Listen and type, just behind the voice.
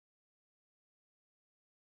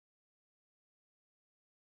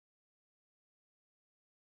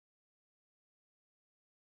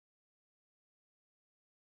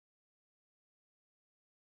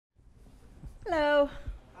Hello.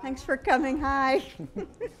 Thanks for coming. Hi.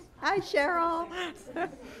 Hi, Cheryl.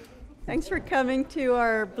 Thanks for coming to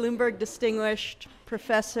our Bloomberg Distinguished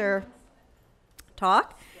Professor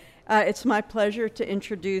talk. It's my pleasure to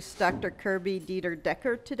introduce Dr. Kirby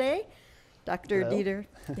Deater-Deckard today. Dr. Deater,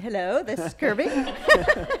 hello, this is Kirby.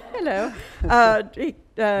 Hello.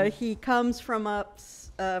 He comes from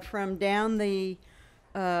down the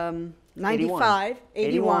 81.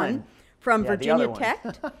 From Virginia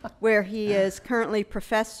Tech, where he is currently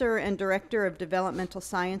professor and director of developmental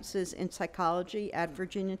sciences in psychology at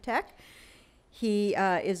Virginia Tech. He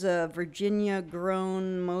is a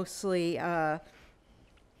Virginia-grown, mostly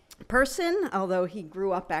person, although he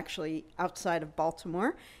grew up actually outside of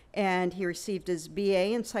Baltimore. And he received his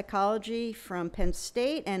BA in psychology from Penn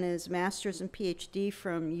State and his master's and PhD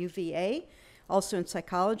from UVA, also in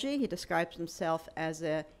psychology. He describes himself as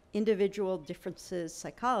a individual differences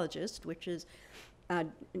psychologist, which is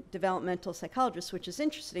developmental psychologist, which is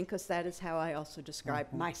interesting because that is how I also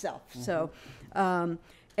describe myself. So,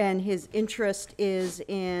 and his interest is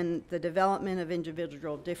in the development of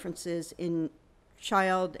individual differences in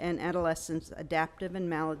child and adolescents' adaptive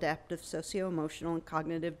and maladaptive socio-emotional and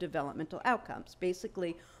cognitive developmental outcomes.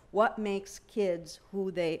 Basically, what makes kids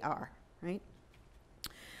who they are, right?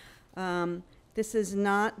 This is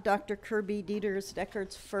not Dr. Kirby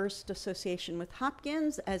Deater-Deckard's first association with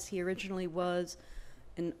Hopkins, as he originally was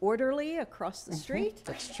an orderly across the street.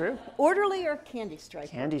 That's true. Orderly or candy striper?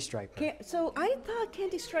 Candy striper. So I thought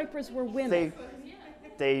candy stripers were women.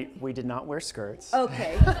 We did not wear skirts.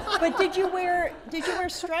 Okay, but did you wear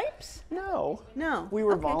stripes? No. No. We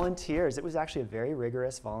were volunteers. It was actually a very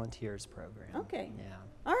rigorous volunteers program. Okay. Yeah.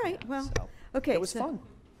 All right. Well. So, okay. It was fun.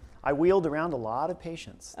 I wheeled around a lot of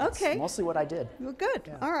patients. That's okay. Mostly what I did. Well, good.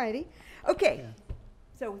 Yeah. All righty. Okay. Yeah.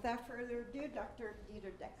 So without further ado, Dr.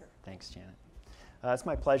 Deater-Deckard. Thanks, Janet. It's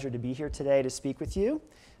my pleasure to be here today to speak with you.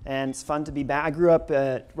 And it's fun to be back. I grew up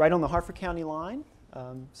right on the Harford County line.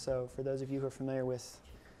 So for those of you who are familiar with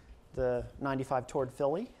the 95 toward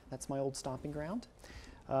Philly, that's my old stomping ground.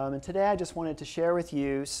 And today I just wanted to share with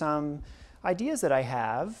you some ideas that I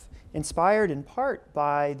have, inspired in part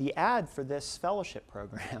by the ad for this fellowship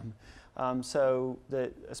program. So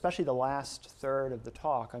especially the last third of the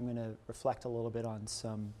talk, I'm going to reflect a little bit on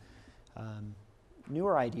some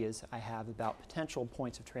newer ideas I have about potential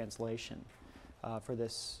points of translation for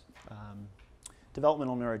this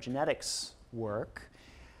developmental neurogenetics work.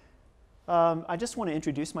 I just want to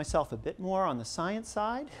introduce myself a bit more on the science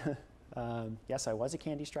side. Yes, I was a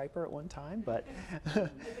candy striper at one time, but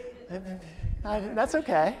that's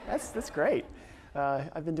okay. That's great.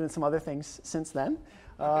 I've been doing some other things since then.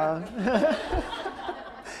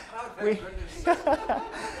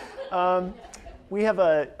 We have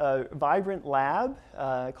a vibrant lab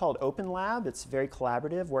called Open Lab. It's very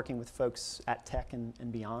collaborative, working with folks at Tech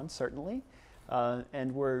and beyond, certainly.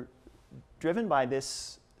 And we're driven by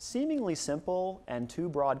this seemingly simple and too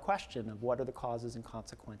broad question of what are the causes and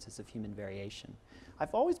consequences of human variation.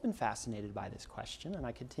 I've always been fascinated by this question, and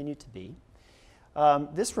I continue to be.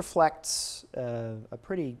 This reflects a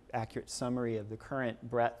pretty accurate summary of the current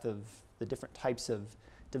breadth of the different types of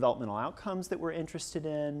developmental outcomes that we're interested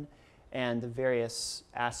in, and the various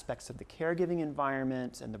aspects of the caregiving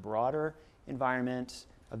environment and the broader environment,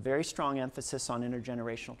 a very strong emphasis on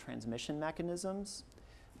intergenerational transmission mechanisms.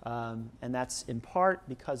 And that's in part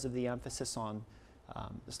because of the emphasis on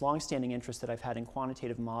this long-standing interest that I've had in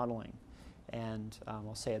quantitative modeling. And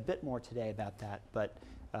I'll say a bit more today about that, but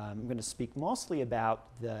I'm going to speak mostly about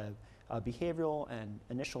the behavioral and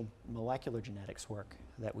initial molecular genetics work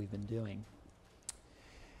that we've been doing.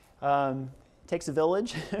 Takes a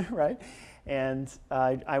village, right? And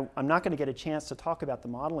I'm not going to get a chance to talk about the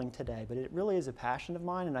modeling today, but it really is a passion of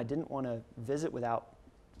mine, and I didn't want to visit without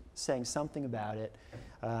saying something about it.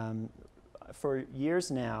 For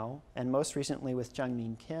years now, and most recently with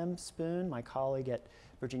Jungmin Kim Spoon, my colleague at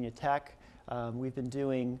Virginia Tech, we've been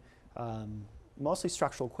doing mostly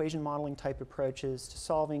structural equation modeling type approaches to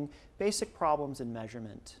solving basic problems in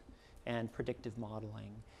measurement and predictive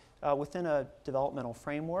modeling within a developmental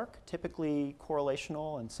framework, typically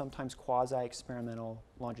correlational and sometimes quasi-experimental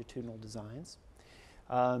longitudinal designs.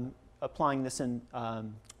 Applying this in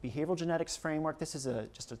behavioral genetics framework. This is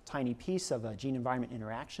just a tiny piece of a gene-environment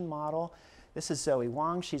interaction model. This is Zoe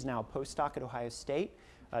Wang. She's now a postdoc at Ohio State.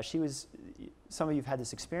 Some of you have had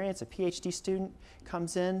this experience. A PhD student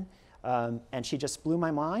comes in, and she just blew my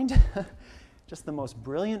mind. Just the most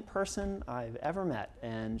brilliant person I've ever met.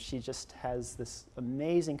 And she just has this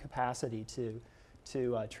amazing capacity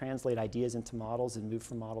to translate ideas into models and move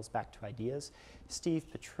from models back to ideas. Steve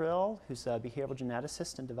Petrill, who's a behavioral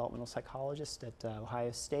geneticist and developmental psychologist at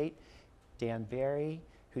Ohio State, Dan Barry,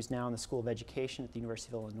 who's now in the School of Education at the University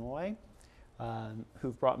of Illinois,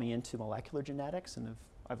 who've brought me into molecular genetics, and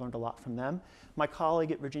I've learned a lot from them. My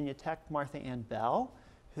colleague at Virginia Tech, Martha Ann Bell,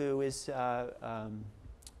 who has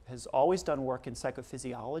always done work in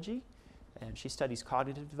psychophysiology, and she studies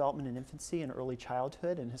cognitive development in infancy and early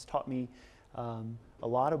childhood, and has taught me a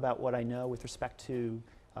lot about what I know with respect to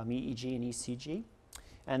EEG and ECG.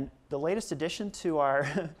 And the latest addition to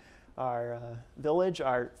our village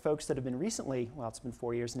are folks that have been recently, well, it's been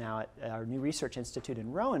 4 years now, at our new research institute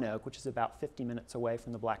in Roanoke, which is about 50 minutes away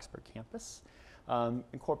from the Blacksburg campus,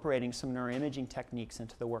 incorporating some neuroimaging techniques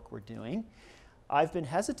into the work we're doing. I've been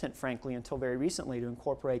hesitant, frankly, until very recently to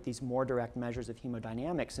incorporate these more direct measures of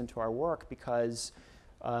hemodynamics into our work because,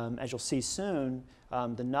 as you'll see soon,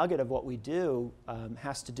 the nugget of what we do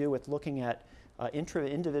has to do with looking at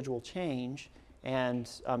intra-individual change and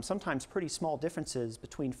sometimes pretty small differences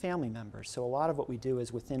between family members. So a lot of what we do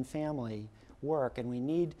is within family work, and we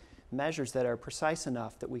need measures that are precise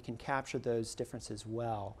enough that we can capture those differences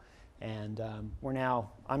well. And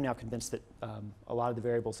I'm now convinced that a lot of the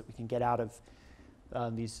variables that we can get out of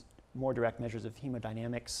these more direct measures of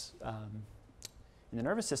hemodynamics in the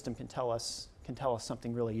nervous system can tell us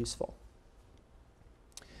something really useful.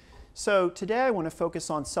 So today I want to focus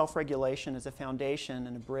on self-regulation as a foundation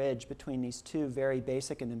and a bridge between these two very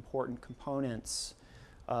basic and important components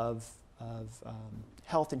of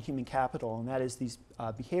health and human capital, and that is these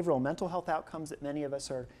behavioral and mental health outcomes that many of us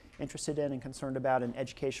are interested in and concerned about, and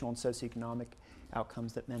educational and socioeconomic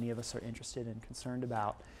outcomes that many of us are interested and concerned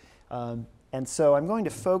about. And so I'm going to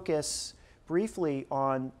focus briefly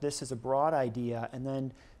on this as a broad idea and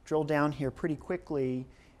then drill down here pretty quickly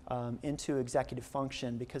into executive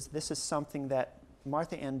function, because this is something that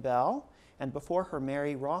Martha Ann Bell and before her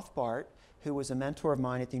Mary Rothbart, who was a mentor of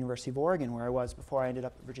mine at the University of Oregon, where I was before I ended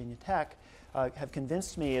up at Virginia Tech, have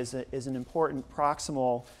convinced me is an important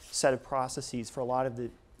proximal set of processes for a lot of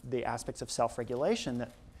the aspects of self-regulation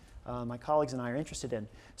that my colleagues and I are interested in.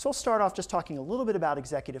 So I'll start off just talking a little bit about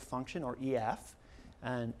executive function, or EF,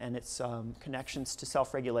 and its connections to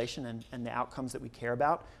self-regulation and the outcomes that we care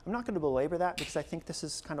about. I'm not going to belabor that because I think this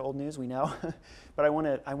is kind of old news, we know, but I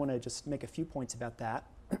want to just make a few points about that.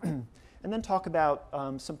 And then talk about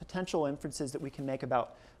some potential inferences that we can make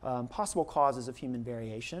about possible causes of human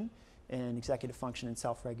variation in executive function and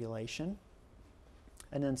self-regulation.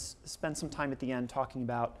 And then spend some time at the end talking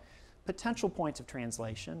about potential points of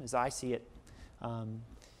translation as I see it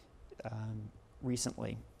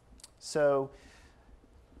recently. So,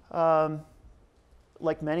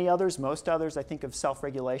 like many others, most others, I think of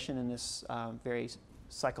self-regulation in this very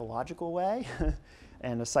psychological way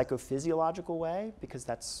and a psychophysiological way, because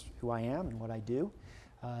that's who I am and what I do.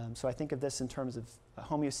 So I think of this in terms of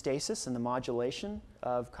homeostasis and the modulation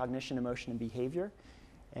of cognition, emotion, and behavior,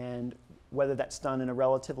 and whether that's done in a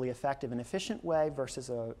relatively effective and efficient way versus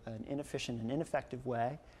an inefficient and ineffective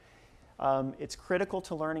way. It's critical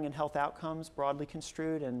to learning and health outcomes, broadly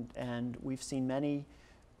construed, and we've seen many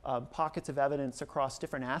pockets of evidence across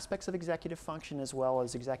different aspects of executive function, as well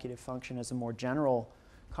as executive function as a more general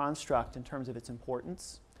construct in terms of its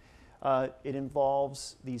importance. It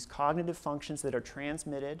involves these cognitive functions that are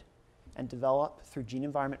transmitted and developed through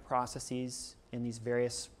gene-environment processes in these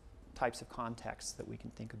various types of contexts that we can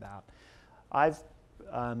think about. I've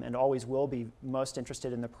and always will be most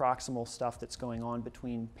interested in the proximal stuff that's going on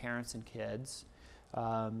between parents and kids.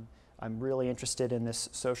 I'm really interested in this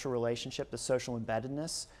social relationship, the social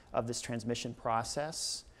embeddedness of this transmission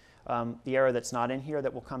process. The area that's not in here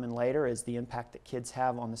that will come in later is the impact that kids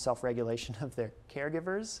have on the self-regulation of their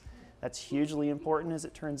caregivers. That's hugely important, as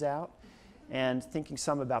it turns out, and thinking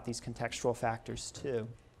some about these contextual factors too.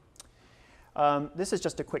 This is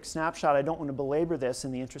just a quick snapshot. I don't want to belabor this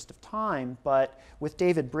in the interest of time, but with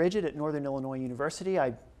David Bridget at Northern Illinois University,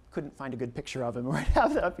 I couldn't find a good picture of him, or I'd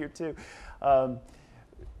have that up here too.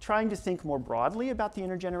 Trying to think more broadly about the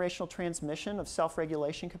intergenerational transmission of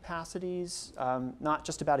self-regulation capacities, not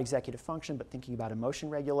just about executive function, but thinking about emotion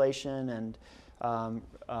regulation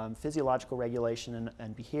and physiological regulation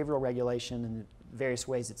and behavioral regulation and the various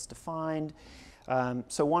ways it's defined.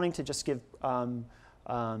 So wanting to just give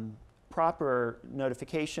proper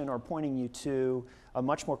notification or pointing you to a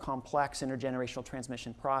much more complex intergenerational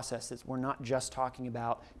transmission process. That we're not just talking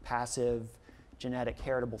about passive genetic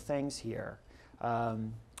heritable things here.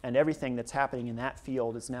 And everything that's happening in that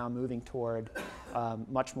field is now moving toward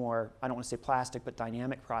much more, I don't want to say plastic, but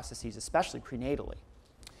dynamic processes, especially prenatally,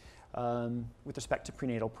 with respect to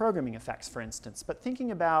prenatal programming effects, for instance. But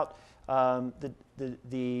thinking about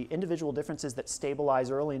the individual differences that stabilize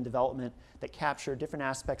early in development, that capture different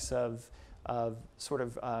aspects of sort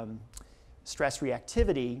of stress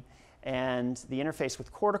reactivity, and the interface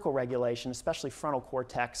with cortical regulation, especially frontal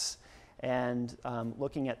cortex, and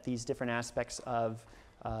looking at these different aspects of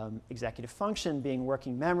executive function being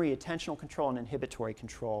working memory, attentional control, and inhibitory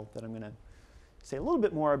control that I'm going to say a little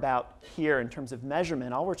bit more about here in terms of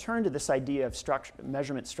measurement. I'll return to this idea of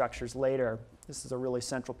measurement structures later. This is a really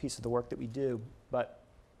central piece of the work that we do. But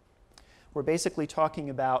we're basically talking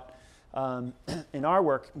about, in our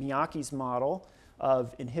work, Miyake's model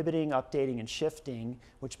of inhibiting, updating, and shifting,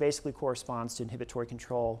 which basically corresponds to inhibitory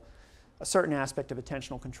control, a certain aspect of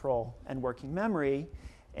attentional control, and working memory.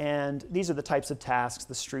 And these are the types of tasks: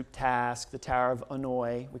 the Stroop task, the Tower of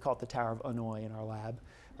Hanoi. We call it the Tower of Hanoi in our lab.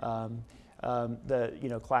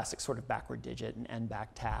 The classic sort of backward digit and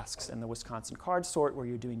end-back tasks, and the Wisconsin card sort, where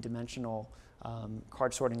you're doing dimensional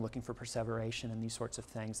card sorting, looking for perseveration and these sorts of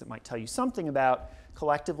things that might tell you something about,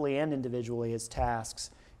 collectively and individually as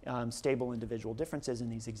tasks, stable individual differences in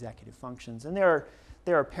these executive functions. And there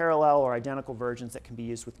are parallel or identical versions that can be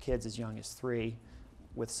used with kids as young as 3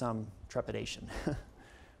 with some trepidation.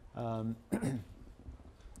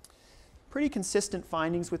 Pretty consistent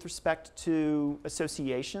findings with respect to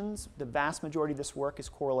associations. The vast majority of this work is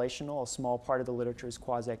correlational. A small part of the literature is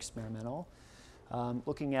quasi-experimental.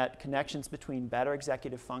 Looking at connections between better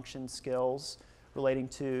executive function skills relating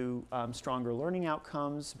to stronger learning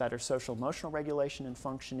outcomes, better social emotional regulation and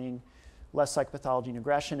functioning, less psychopathology and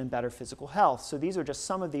aggression, and better physical health. So these are just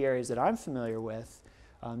some of the areas that I'm familiar with.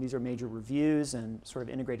 These are major reviews and sort of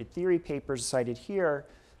integrated theory papers cited here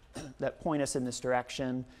that point us in this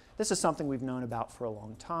direction. This is something we've known about for a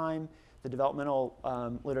long time. The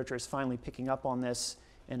developmental literature is finally picking up on this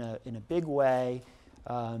in a big way,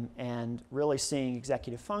 and really seeing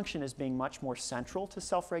executive function as being much more central to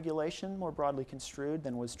self-regulation, more broadly construed,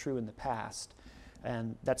 than was true in the past.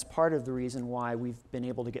 And that's part of the reason why we've been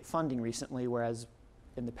able to get funding recently, whereas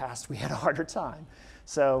in the past we had a harder time.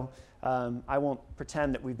 So I won't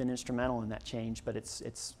pretend that we've been instrumental in that change, but it's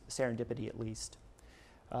serendipity at least.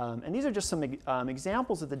 And these are just some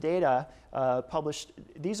examples of the data published.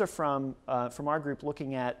 These are from our group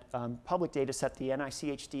looking at public data set, the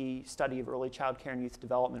NICHD study of early child care and youth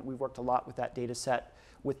development. We've worked a lot with that data set,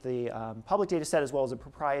 with the public data set as well as a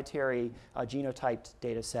proprietary genotyped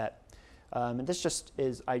data set. And this just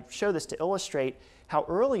is, I show this to illustrate how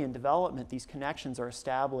early in development these connections are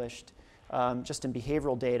established just in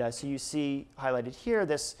behavioral data. So you see highlighted here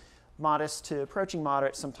this modest to approaching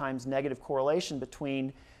moderate, sometimes negative correlation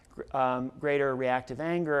between greater reactive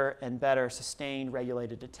anger and better sustained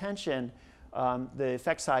regulated attention. The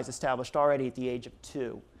effect size established already at the age of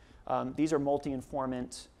 2. These are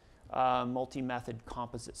multi-informant, multi-method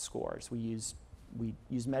composite scores. We use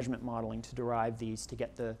measurement modeling to derive these to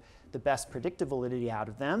get the best predictive validity out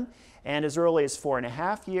of them. And as early as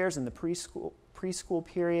 4.5 years in the preschool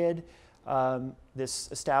period, this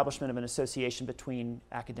establishment of an association between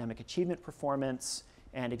academic achievement performance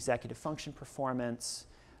and executive function performance,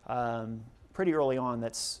 pretty early on,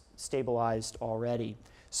 that's stabilized already.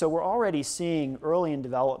 So we're already seeing early in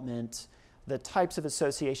development the types of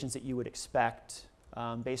associations that you would expect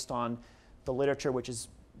based on the literature, which is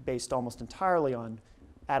based almost entirely on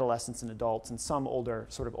adolescents and adults, and some older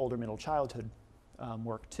middle childhood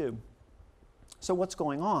work too. So what's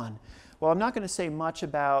going on? Well, I'm not going to say much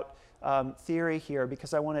about theory here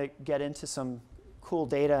because I want to get into some cool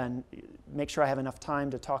data and make sure I have enough time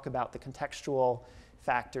to talk about the contextual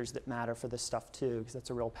factors that matter for this stuff too, because that's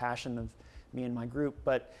a real passion of me and my group.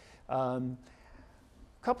 But a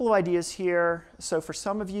couple of ideas here. So for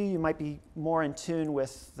some of you, you might be more in tune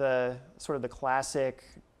with the sort of the classic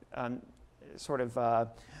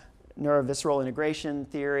neurovisceral integration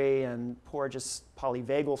theory and Porges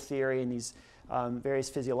polyvagal theory and these various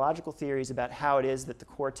physiological theories about how it is that the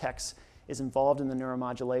cortex is involved in the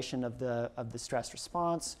neuromodulation of the stress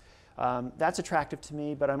response. That's attractive to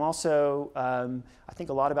me, but I'm also, I think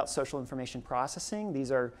a lot about social information processing.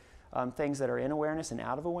 These are things that are in awareness and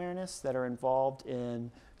out of awareness that are involved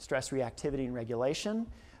in stress reactivity and regulation.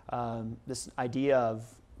 This idea of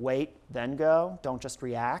wait, then go, don't just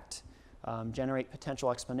react. Generate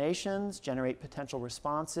potential explanations, generate potential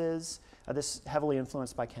responses. This heavily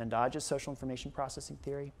influenced by Kandaj's social information processing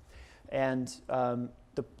theory. And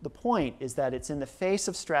the point is that it's in the face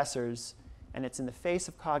of stressors and it's in the face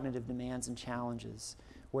of cognitive demands and challenges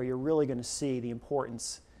where you're really going to see the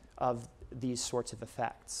importance of these sorts of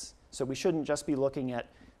effects. So we shouldn't just be looking at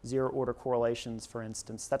zero-order correlations, for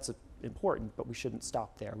instance. That's important, but we shouldn't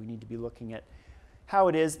stop there. We need to be looking at how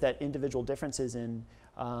it is that individual differences in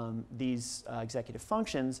these executive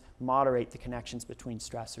functions moderate the connections between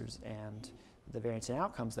stressors and the variance in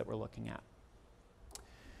outcomes that we're looking at.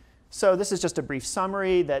 So this is just a brief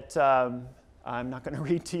summary that I'm not going to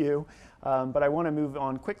read to you, but I want to move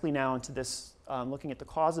on quickly now into this, looking at the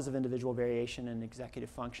causes of individual variation in executive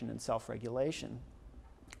function and self-regulation,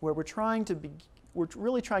 where we're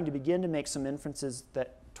really trying to begin to make some inferences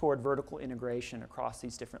toward vertical integration across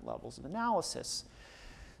these different levels of analysis.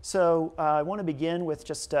 So I want to begin with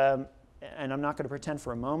just, and I'm not going to pretend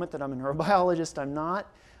for a moment that I'm a neurobiologist. I'm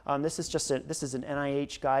not. This is an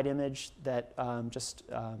NIH guide image that just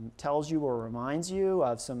tells you or reminds you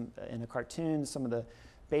of in a cartoon, some of the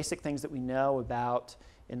basic things that we know about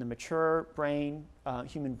in the mature brain,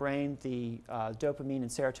 human brain, the dopamine and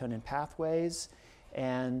serotonin pathways,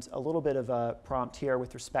 and a little bit of a prompt here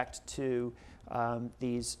with respect to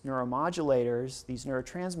these neuromodulators, these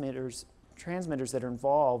neurotransmitters that are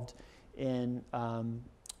involved in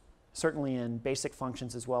certainly in basic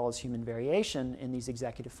functions as well as human variation in these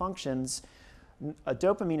executive functions.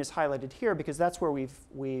 Dopamine is highlighted here because that's where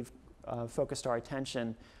we've focused our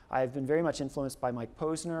attention. I've been very much influenced by Mike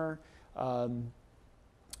Posner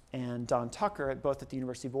and Don Tucker, both at the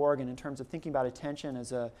University of Oregon, in terms of thinking about attention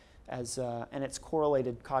and its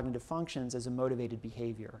correlated cognitive functions as a motivated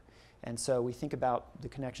behavior. And so we think about the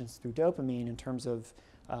connections through dopamine in terms of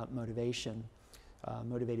motivation,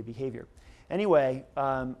 motivated behavior. Anyway,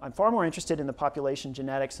 I'm far more interested in the population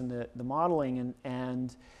genetics and the modeling,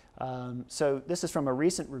 and so this is from a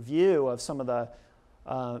recent review of some of the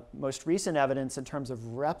most recent evidence in terms of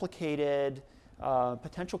replicated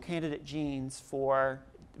potential candidate genes for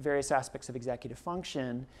various aspects of executive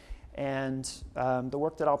function. And the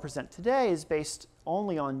work that I'll present today is based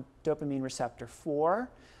only on dopamine receptor 4,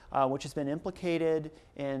 which has been implicated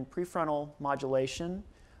in prefrontal modulation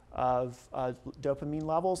of dopamine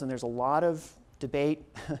levels, and there's a lot of debate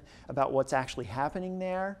about what's actually happening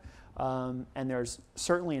there, and there's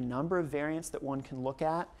certainly a number of variants that one can look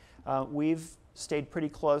at. We've stayed pretty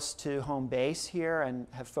close to home base here and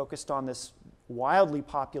have focused on this wildly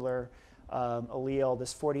popular allele,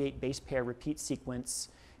 this 48 base pair repeat sequence,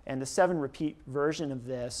 and the 7 repeat version of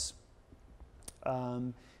this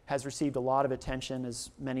has received a lot of attention,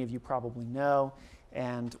 as many of you probably know.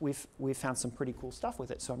 And we've found some pretty cool stuff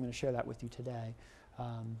with it, so I'm going to share that with you today.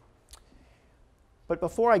 But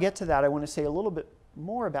before I get to that, I want to say a little bit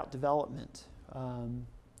more about development.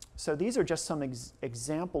 So these are just some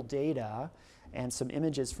example data and some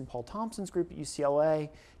images from Paul Thompson's group at UCLA,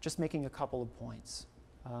 just making a couple of points.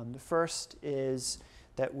 The first is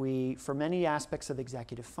that for many aspects of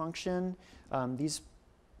executive function, this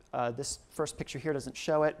first picture here doesn't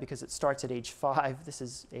show it because it starts at age 5. This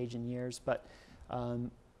is age in years, but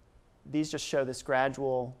these just show this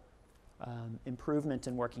gradual improvement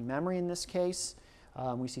in working memory in this case.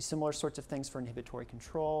 We see similar sorts of things for inhibitory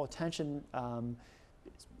control. Attention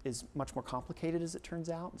is much more complicated, as it turns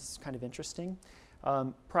out. This is kind of interesting.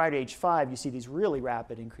 Prior to age 5, you see these really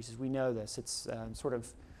rapid increases. We know this. It's sort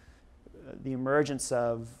of the emergence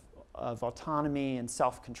of autonomy and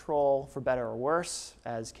self-control, for better or worse,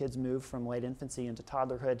 as kids move from late infancy into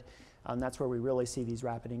toddlerhood. That's where we really see these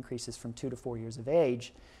rapid increases from 2 to 4 years of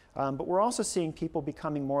age. But we're also seeing people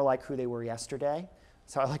becoming more like who they were yesterday.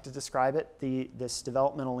 That's how I like to describe it. This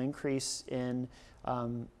developmental increase in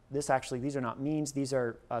these are not means, these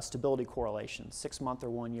are stability correlations, 6-month or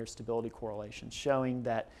 1-year stability correlations, showing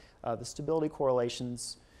that the stability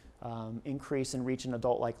correlations increase and reach an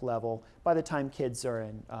adult-like level by the time kids are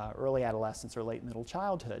in early adolescence or late middle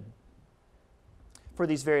childhood for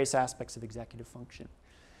these various aspects of executive function.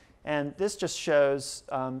 And this just shows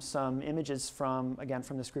some images again,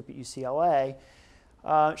 from this group at UCLA,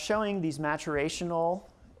 showing these maturational,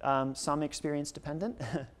 some experience-dependent,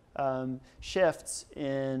 shifts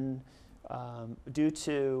due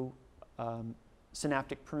to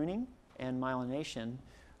synaptic pruning and myelination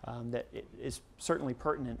that is certainly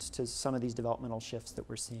pertinent to some of these developmental shifts that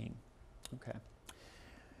we're seeing. Okay.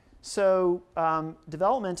 So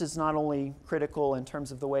development is not only critical in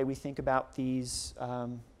terms of the way we think about these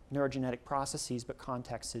neurogenetic processes, but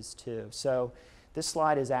context is too. So this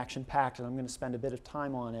slide is action-packed, and I'm going to spend a bit of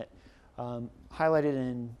time on it. Highlighted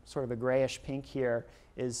in sort of a grayish pink here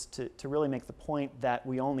is to really make the point that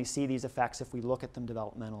we only see these effects if we look at them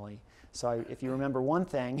developmentally. So if you remember one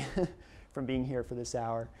thing from being here for this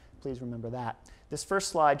hour, please remember that. This first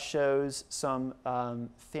slide shows some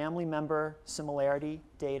family member similarity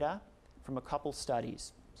data from a couple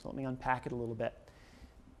studies. So let me unpack it a little bit.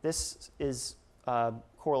 This is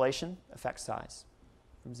correlation effect size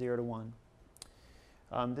from 0 to 1.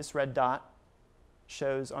 This red dot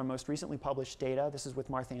shows our most recently published data. This is with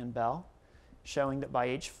Martha Ann Bell, showing that by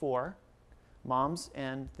age 4, moms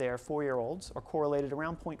and their 4-year-olds are correlated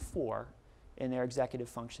around 0.4 in their executive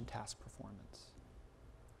function task performance.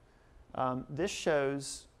 This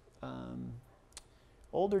shows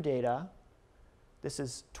older data. This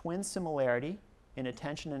is twin similarity in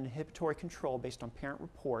attention and inhibitory control based on parent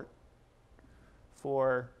report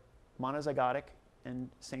for monozygotic and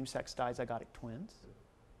same-sex dizygotic twins.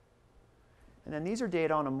 And then these are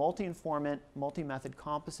data on a multi-informant, multi-method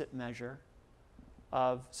composite measure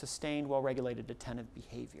of sustained, well-regulated attentive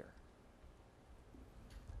behavior.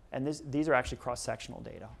 And these are actually cross-sectional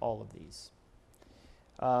data, all of these,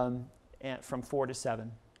 and from 4 to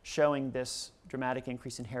 7, showing this dramatic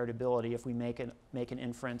increase in heritability if we make an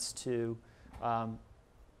inference to,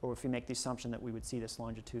 or if we make the assumption that we would see this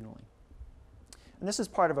longitudinally. And this is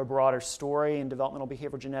part of a broader story in developmental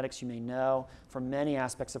behavioral genetics. You may know for many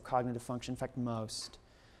aspects of cognitive function, in fact most,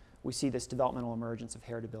 we see this developmental emergence of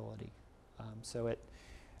heritability.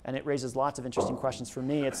 And it raises lots of interesting questions for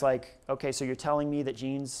me. It's like, okay, so you're telling me that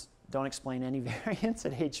genes don't explain any variance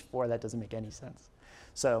at age 4? That doesn't make any sense.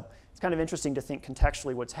 So it's kind of interesting to think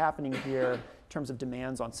contextually what's happening here in terms of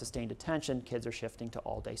demands on sustained attention. Kids are shifting to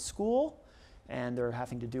all-day school, and they're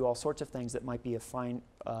having to do all sorts of things that might be a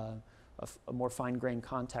more fine-grained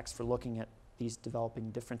context for looking at these developing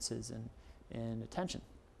differences in attention.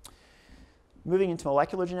 Moving into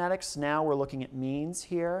molecular genetics, now we're looking at means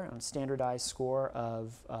here on a standardized score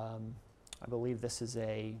of, I believe this is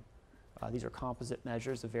these are composite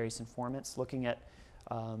measures of various informants, looking at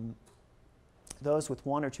those with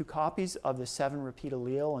 1 or 2 copies of the 7 repeat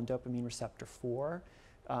allele on dopamine receptor 4,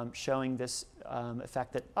 showing this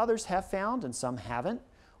effect that others have found and some haven't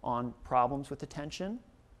on problems with attention.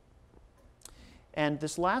 And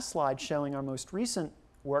this last slide showing our most recent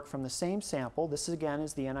work from the same sample. This again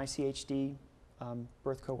is the NICHD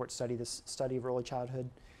birth cohort study, this study of early childhood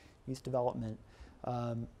youth development,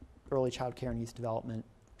 early child care and youth development,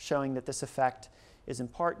 showing that this effect is in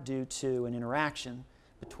part due to an interaction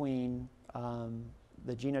between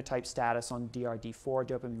the genotype status on DRD4,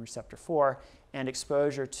 dopamine receptor 4, and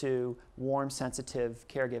exposure to warm, sensitive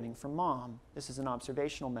caregiving from mom. This is an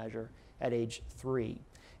observational measure at age 3.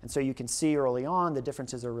 And so you can see early on the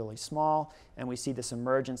differences are really small, and we see this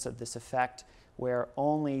emergence of this effect where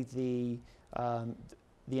only the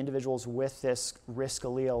individuals with this risk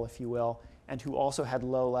allele, if you will, and who also had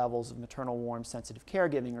low levels of maternal warm sensitive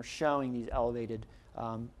caregiving are showing these elevated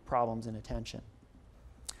problems in attention.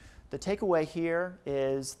 The takeaway here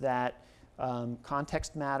is that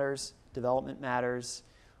context matters, development matters.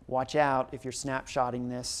 Watch out if you're snapshotting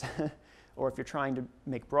this or if you're trying to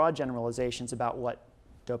make broad generalizations about what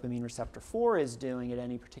dopamine receptor 4 is doing at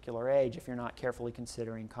any particular age if you're not carefully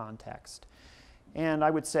considering context. And I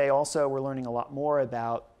would say also we're learning a lot more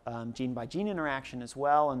about gene-by-gene interaction as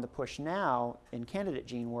well, and the push now in candidate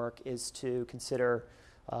gene work is to consider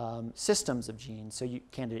systems of genes, so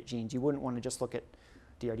candidate genes. You wouldn't want to just look at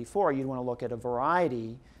DRD4, you'd want to look at a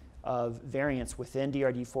variety of variants within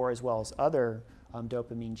DRD4 as well as other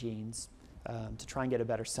dopamine genes to try and get a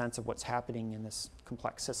better sense of what's happening in this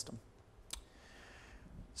complex system.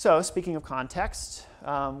 So speaking of context,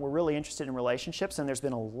 we're really interested in relationships, and there's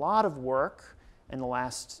been a lot of work in the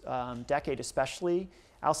last decade especially.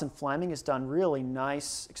 Alison Fleming has done really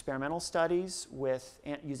nice experimental studies with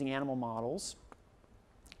using animal models.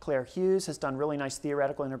 Claire Hughes has done really nice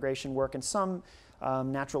theoretical integration work and some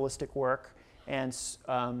naturalistic work. And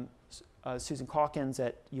Susan Hopkins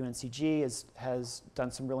at UNCG has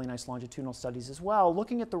done some really nice longitudinal studies as well,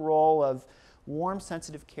 looking at the role of warm,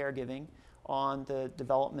 sensitive caregiving on the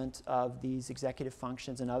development of these executive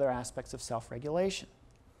functions and other aspects of self-regulation.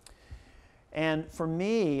 And for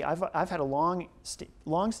me, I've had a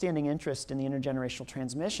long-standing interest in the intergenerational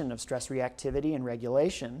transmission of stress reactivity and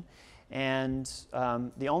regulation. And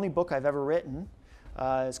the only book I've ever written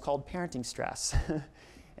is called Parenting Stress.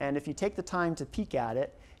 And if you take the time to peek at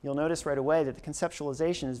it, you'll notice right away that the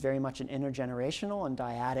conceptualization is very much an intergenerational and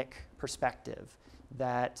dyadic perspective.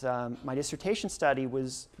 That my dissertation study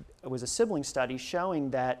was a sibling study showing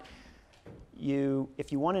that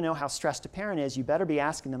if you want to know how stressed a parent is, you better be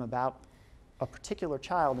asking them about a particular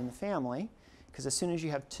child in the family, because as soon as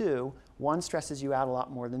you have 2, one stresses you out a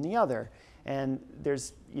lot more than the other. And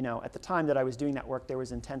there's, at the time that I was doing that work, there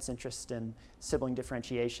was intense interest in sibling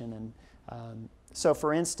differentiation. And so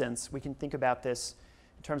for instance, we can think about this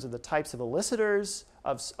in terms of the types of elicitors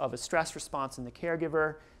of a stress response in the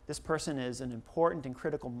caregiver. This person is an important and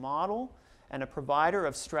critical model and a provider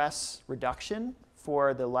of stress reduction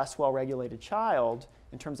for the less well-regulated child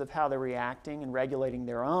in terms of how they're reacting and regulating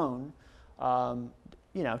their own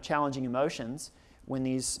challenging emotions when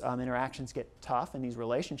these interactions get tough and these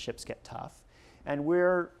relationships get tough. And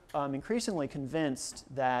we're increasingly convinced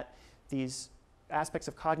that these aspects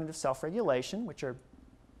of cognitive self-regulation, which are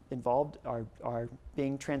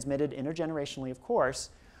being transmitted intergenerationally, of course,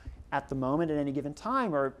 at the moment at any given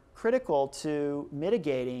time are critical to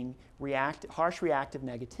mitigating harsh reactive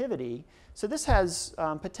negativity. So this has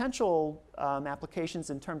potential applications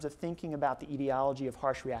in terms of thinking about the etiology of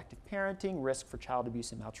harsh reactive parenting, risk for child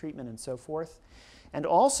abuse and maltreatment, and so forth, and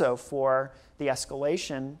also for the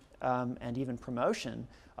escalation and even promotion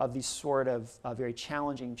of these sort of very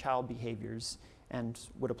challenging child behaviors, and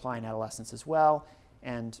would apply in adolescence as well,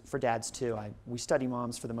 and for dads too. We study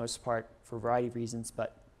moms for the most part for a variety of reasons,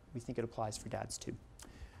 but we think it applies for dads too.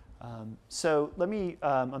 So let me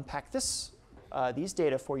unpack these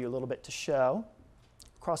data for you a little bit to show.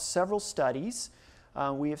 Across several studies,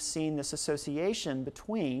 we have seen this association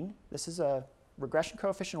between, this is a regression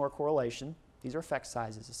coefficient or correlation, these are effect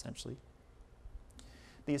sizes essentially,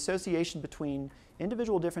 the association between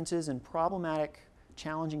individual differences in problematic,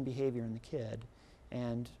 challenging behavior in the kid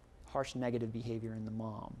and harsh negative behavior in the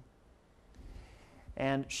mom.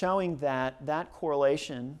 And showing that that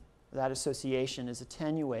correlation, that association is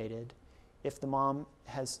attenuated if the mom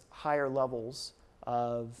has higher levels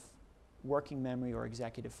of working memory or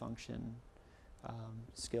executive function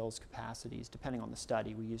skills, capacities, depending on the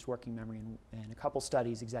study. We used working memory in a couple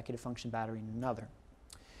studies, executive function battery in another.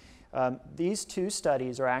 These two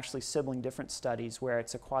studies are actually sibling different studies where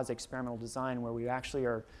it's a quasi-experimental design where we actually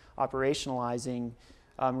are operationalizing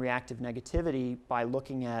reactive negativity by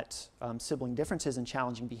looking at sibling differences in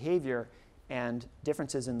challenging behavior and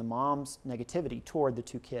differences in the mom's negativity toward the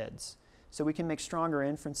two kids. So we can make stronger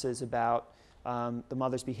inferences about the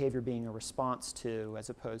mother's behavior being a response to, as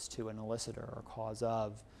opposed to an elicitor or cause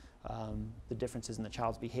of, the differences in the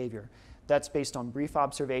child's behavior. That's based on brief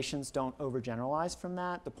observations. Don't overgeneralize from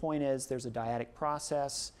that. The point is there's a dyadic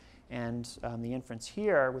process, and the inference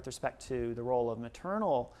here with respect to the role of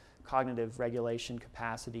maternal cognitive regulation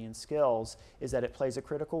capacity and skills is that it plays a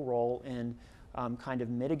critical role in kind of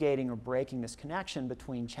mitigating or breaking this connection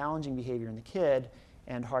between challenging behavior in the kid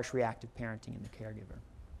and harsh reactive parenting in the caregiver.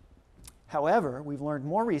 However, we've learned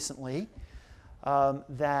more recently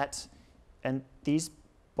that, and these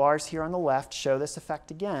bars here on the left show this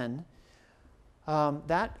effect again,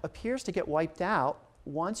 that appears to get wiped out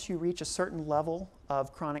once you reach a certain level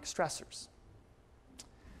of chronic stressors.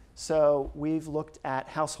 So we've looked at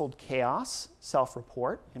household chaos,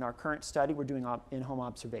 self-report. In our current study, we're doing in-home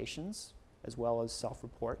observations as well as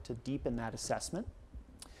self-report to deepen that assessment.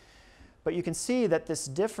 But you can see that this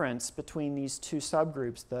difference between these two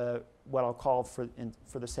subgroups, what I'll call for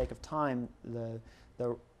the sake of time, the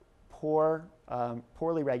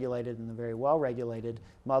poorly regulated and the very well-regulated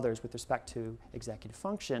mothers with respect to executive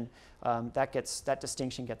function, that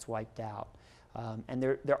distinction gets wiped out. And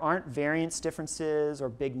there aren't variance differences or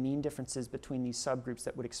big mean differences between these subgroups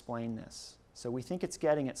that would explain this. So we think it's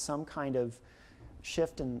getting at some kind of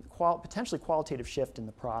shift in, potentially qualitative shift in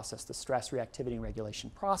the process, the stress reactivity and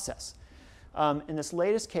regulation process. In this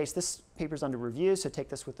latest case, this paper's under review, so take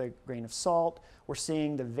this with a grain of salt. We're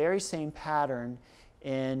seeing the very same pattern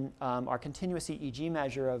in our continuous EEG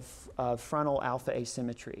measure of frontal alpha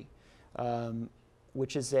asymmetry,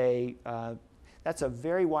 which is that's a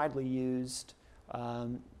very widely used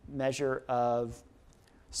measure of,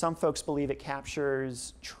 some folks believe it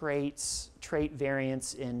captures trait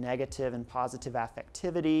variance in negative and positive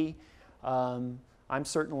affectivity. I'm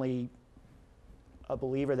certainly a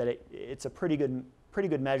believer that it's a pretty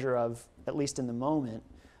good measure of, at least in the moment,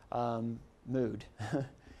 mood.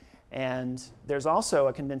 And there's also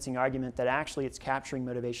a convincing argument that actually it's capturing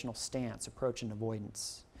motivational stance, approach, and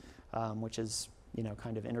avoidance, which is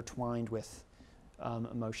kind of intertwined with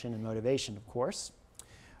emotion and motivation, of course.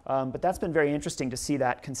 But that's been very interesting to see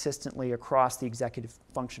that consistently across the executive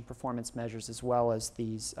function performance measures as well as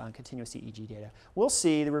these continuous EEG data. We'll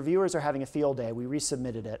see. The reviewers are having a field day. We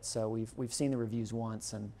resubmitted it, so we've seen the reviews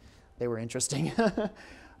once, and they were interesting.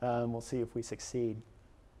 We'll see if we succeed.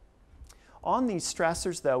 On these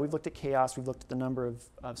stressors, though, we've looked at chaos. We've looked at the number of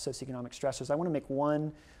socioeconomic stressors. I want to make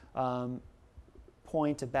one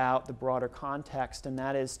point about the broader context, and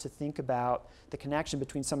that is to think about the connection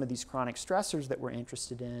between some of these chronic stressors that we're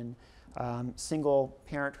interested in. Single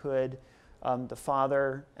parenthood, the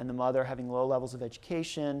father and the mother having low levels of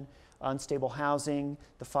education, unstable housing,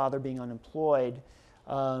 the father being unemployed.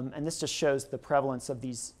 And this just shows the prevalence of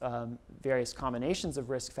these various combinations of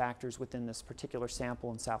risk factors within this particular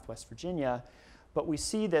sample in Southwest Virginia. But we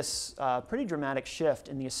see this pretty dramatic shift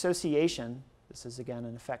in the association. This is, again,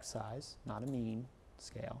 an effect size, not a mean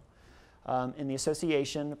scale. In the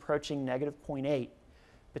association approaching -0.8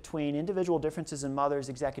 between individual differences in mother's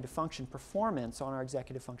executive function performance on our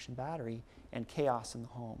executive function battery and chaos in the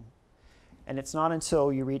home. And it's not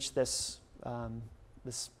until you reach this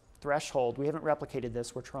threshold. We haven't replicated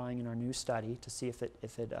this. We're trying in our new study to see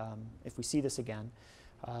if we see this again,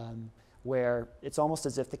 where it's almost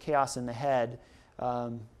as if the chaos in the head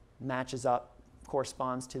matches up,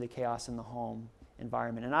 corresponds to the chaos in the home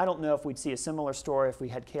environment. And I don't know if we'd see a similar story if we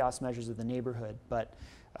had chaos measures of the neighborhood, but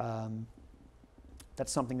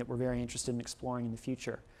that's something that we're very interested in exploring in the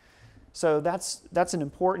future. So that's an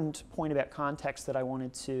important point about context that I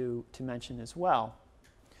wanted to mention as well.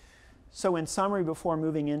 So in summary, before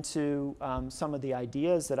moving into some of the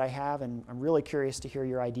ideas that I have, and I'm really curious to hear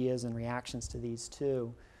your ideas and reactions to these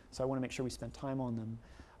too, so I want to make sure we spend time on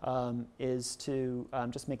them, is to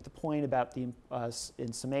just make the point about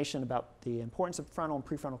in summation, about the importance of frontal and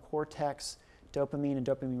prefrontal cortex, dopamine and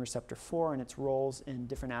dopamine receptor 4 and its roles in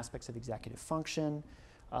different aspects of executive function,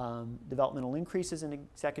 developmental increases in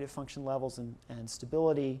executive function levels and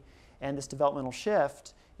stability, and this developmental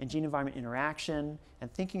shift in gene-environment interaction,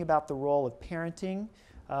 and thinking about the role of parenting,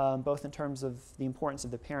 both in terms of the importance of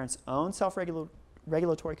the parent's own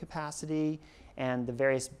self-regulatory capacity and the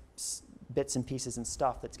various bits and pieces and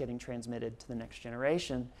stuff that's getting transmitted to the next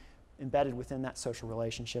generation embedded within that social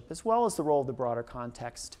relationship, as well as the role of the broader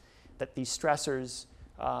context that these stressors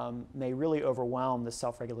may really overwhelm the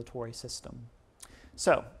self-regulatory system.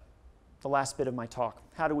 So, the last bit of my talk,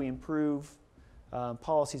 how do we improve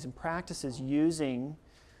policies and practices using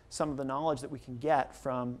some of the knowledge that we can get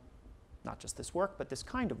from not just this work, but this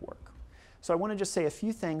kind of work? So I want to just say a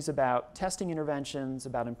few things about testing interventions,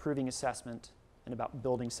 about improving assessment, and about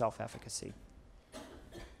building self-efficacy.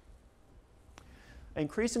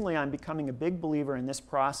 Increasingly, I'm becoming a big believer in this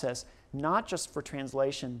process, not just for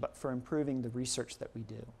translation, but for improving the research that we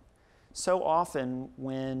do. So often,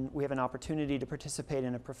 when we have an opportunity to participate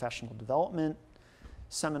in a professional development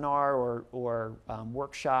seminar or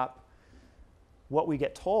workshop, what we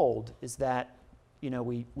get told is that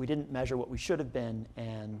we didn't measure what we should have been,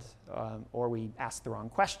 and or we asked the wrong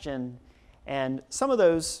question, and some of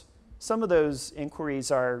those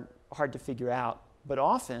inquiries are hard to figure out, but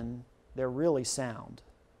often they're really sound.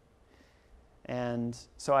 And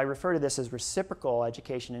so I refer to this as reciprocal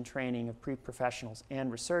education and training of pre-professionals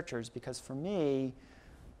and researchers, because for me,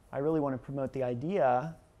 I really want to promote the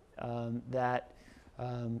idea that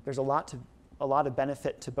there's a lot of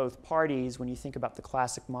benefit to both parties when you think about the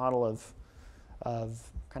classic model of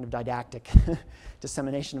kind of didactic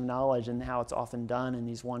dissemination of knowledge and how it's often done in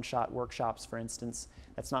these one-shot workshops, for instance.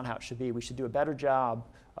 That's not how it should be. We should do a better job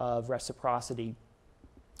of reciprocity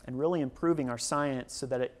and really improving our science so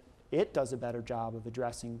that it does a better job of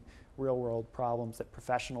addressing real-world problems that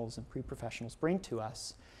professionals and pre-professionals bring to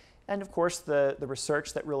us. And of course, the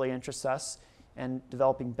research that really interests us, and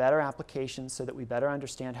developing better applications so that we better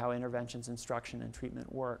understand how interventions, instruction, and treatment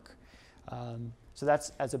work. So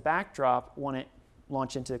that's, as a backdrop, I want to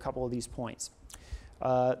launch into a couple of these points.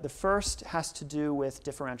 The first has to do with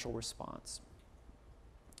differential response.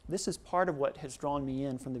 This is part of what has drawn me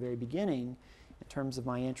in from the very beginning in terms of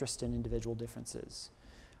my interest in individual differences.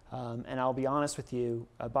 And I'll be honest with you,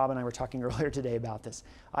 Bob and I were talking earlier today about this.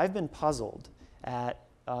 I've been puzzled at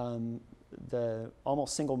the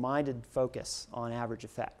almost single-minded focus on average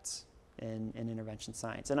effects in intervention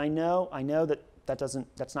science. And I know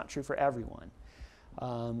that's not true for everyone.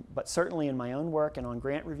 But certainly in my own work and on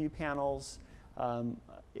grant review panels,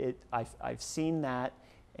 I've seen that.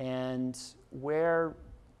 And where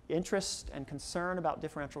interest and concern about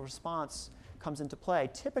differential response comes into play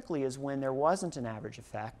typically is when there wasn't an average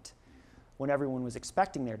effect, when everyone was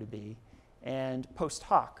expecting there to be, and post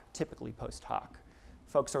hoc, typically post hoc.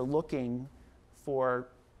 Folks are looking for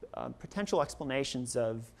potential explanations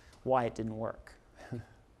of why it didn't work.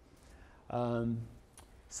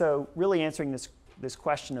 So really answering this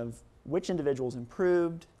question of which individuals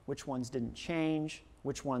improved, which ones didn't change,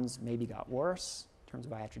 which ones maybe got worse in terms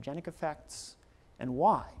of iatrogenic effects, and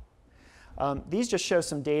why. These just show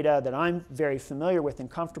some data that I'm very familiar with and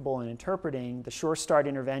comfortable in interpreting. The Sure Start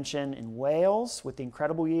intervention in Wales with the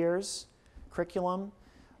Incredible Years curriculum,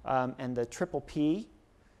 and the Triple P,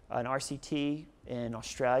 an RCT in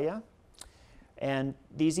Australia. And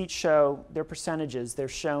these each show their percentages. They're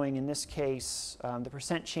showing, in this case, the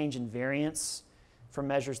percent change in variance for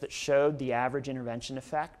measures that showed the average intervention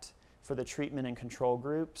effect for the treatment and control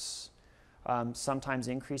groups, sometimes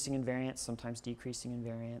increasing in variance, sometimes decreasing in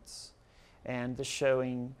variance. And this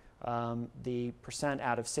showing the percent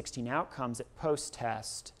out of 16 outcomes at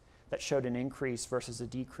post-test that showed an increase versus a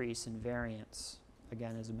decrease in variance,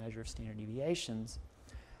 again, as a measure of standard deviations.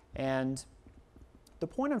 And the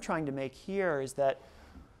point I'm trying to make here is that,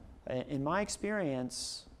 in my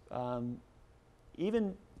experience, often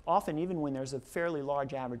when there's a fairly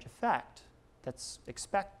large average effect that's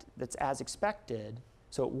as expected,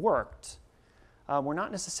 So it worked. We're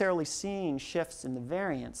not necessarily seeing shifts in the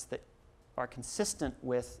variance that are consistent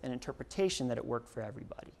with an interpretation that it worked for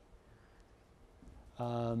everybody.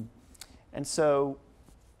 And so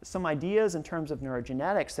some ideas in terms of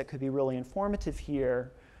neurogenetics that could be really informative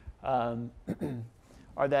here are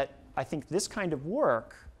that I think this kind of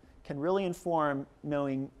work can really inform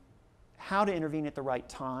knowing how to intervene at the right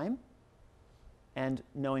time and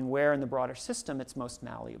knowing where in the broader system it's most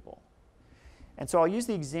malleable. And so I'll use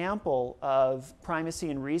the example of primacy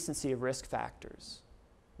and recency of risk factors,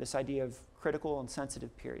 this idea of critical and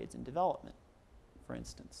sensitive periods in development, for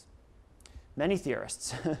instance. Many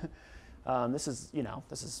theorists, this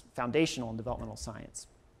is foundational in developmental science.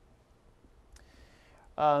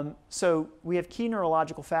 So we have key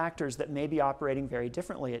neurological factors that may be operating very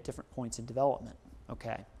differently at different points in development.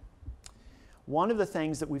 Okay. One of the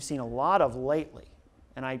things that we've seen a lot of lately,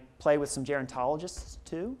 and I play with some gerontologists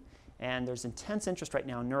too, and there's intense interest right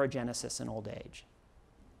now in neurogenesis in old age.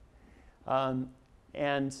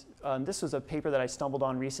 This was a paper that I stumbled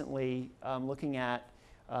on recently looking at,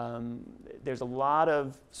 there's a lot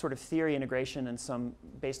of sort of theory integration and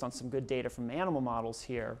based on some good data from animal models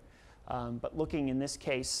here, but looking in this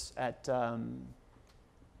case at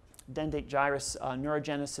dendate gyrus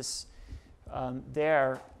neurogenesis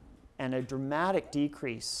there, and a dramatic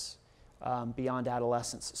decrease beyond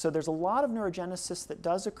adolescence. So there's a lot of neurogenesis that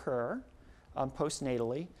does occur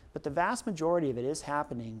postnatally, but the vast majority of it is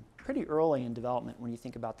happening pretty early in development when you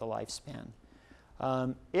think about the lifespan.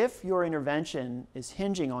 If your intervention is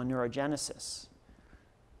hinging on neurogenesis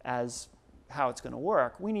as how it's going to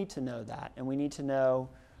work, we need to know that, and we need to know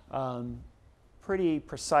pretty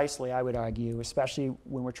precisely, I would argue, especially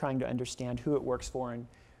when we're trying to understand who it works for and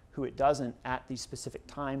who it doesn't at these specific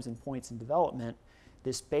times and points in development,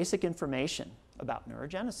 this basic information about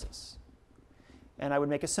neurogenesis. And I would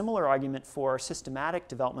make a similar argument for systematic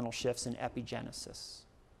developmental shifts in epigenesis,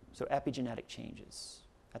 so epigenetic changes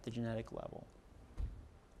at the genetic level.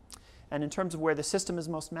 And in terms of where the system is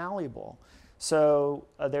most malleable, so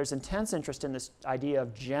there's intense interest in this idea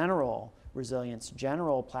of general resilience,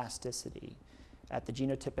 general plasticity at the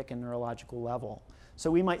genotypic and neurological level.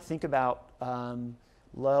 So we might think about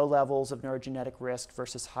low levels of neurogenetic risk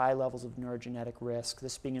versus high levels of neurogenetic risk,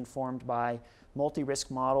 this being informed by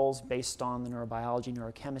multi-risk models based on the neurobiology,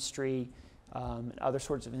 neurochemistry, and other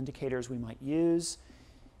sorts of indicators we might use.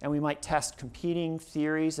 And we might test competing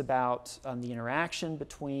theories about the interaction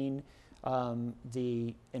between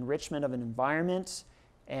the enrichment of an environment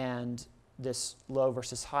and this low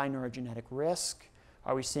versus high neurogenetic risk.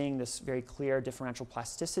 Are we seeing this very clear differential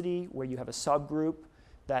plasticity where you have a subgroup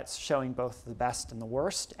that's showing both the best and the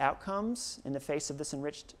worst outcomes in the face of this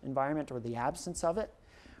enriched environment or the absence of it?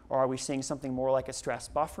 Or are we seeing something more like a stress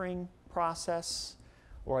buffering process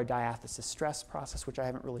or a diathesis stress process, which I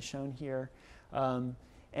haven't really shown here?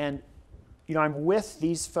 And I'm with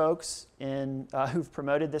these folks who've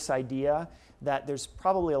promoted this idea that there's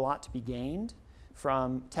probably a lot to be gained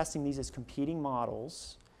from testing these as competing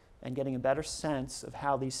models and getting a better sense of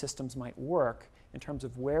how these systems might work in terms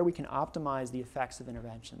of where we can optimize the effects of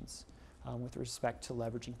interventions with respect to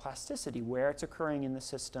leveraging plasticity, where it's occurring in the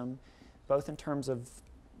system, both in terms of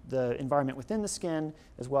the environment within the skin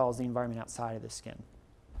as well as the environment outside of the skin.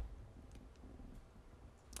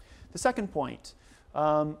 The second point,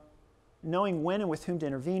 knowing when and with whom to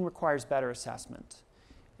intervene requires better assessment.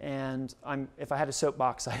 And if I had a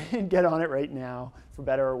soapbox, I'd get on it right now, for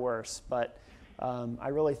better or worse. But I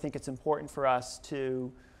really think it's important for us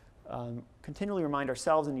to continually remind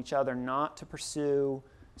ourselves and each other not to pursue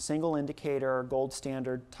single indicator, gold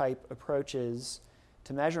standard type approaches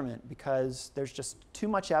to measurement, because there's just too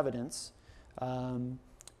much evidence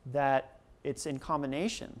that it's in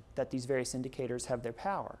combination that these various indicators have their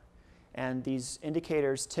power. And these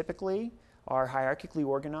indicators typically are hierarchically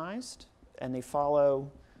organized, and they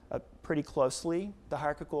follow pretty closely the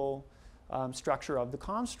hierarchical structure of the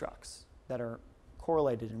constructs that are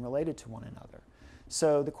correlated and related to one another.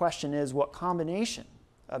 So the question is, what combination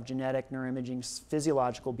of genetic, neuroimaging,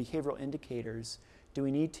 physiological, behavioral indicators do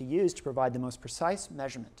we need to use to provide the most precise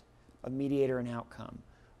measurement of mediator and outcome,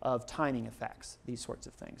 of timing effects, these sorts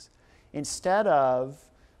of things, instead of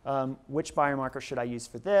which biomarker should I use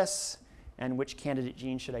for this and which candidate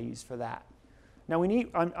gene should I use for that? Now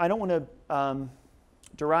I don't want to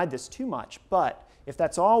deride this too much, but if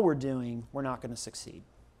that's all we're doing, we're not going to succeed.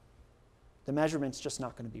 The measurement's just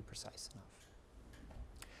not going to be precise enough.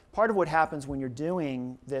 Part of what happens when you're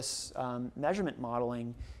doing this measurement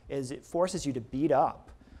modeling is it forces you to beat up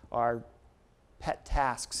our pet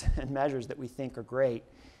tasks and measures that we think are great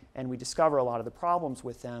and we discover a lot of the problems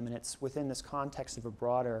with them, and it's within this context of a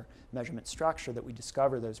broader measurement structure that we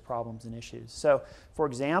discover those problems and issues. So, for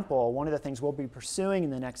example, one of the things we'll be pursuing in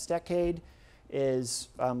the next decade is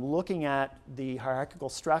looking at the hierarchical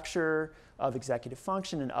structure of executive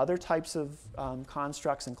function and other types of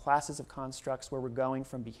constructs and classes of constructs, where we're going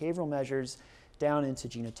from behavioral measures down into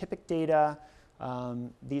genotypic data.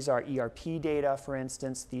 These are ERP data, for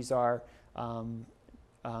instance. These are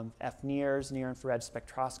FNIRS, near-infrared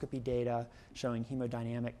spectroscopy data, showing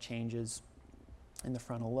hemodynamic changes in the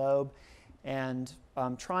frontal lobe, and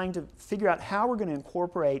trying to figure out how we're going to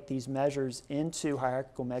incorporate these measures into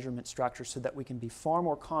hierarchical measurement structures so that we can be far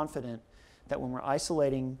more confident that when we're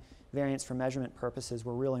isolating variance for measurement purposes,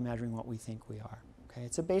 we're really measuring what we think we are. Okay?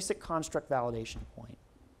 It's a basic construct validation point,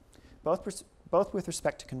 both with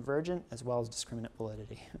respect to convergent as well as discriminant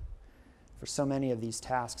validity for so many of these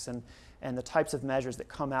tasks and the types of measures that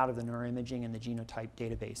come out of the neuroimaging and the genotype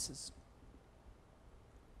databases.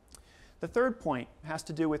 The third point has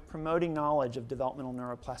to do with promoting knowledge of developmental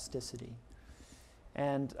neuroplasticity.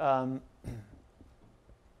 And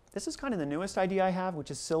this is kind of the newest idea I have,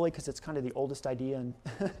 which is silly because it's kind of the oldest idea in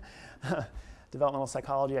developmental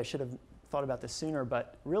psychology. I should have thought about this sooner,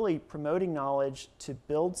 but really promoting knowledge to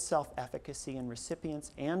build self-efficacy in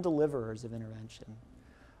recipients and deliverers of intervention,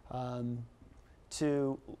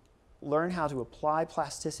 to learn how to apply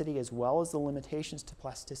plasticity as well as the limitations to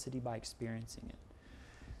plasticity by experiencing it.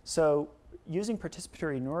 So using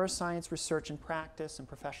participatory neuroscience research and practice and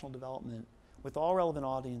professional development with all relevant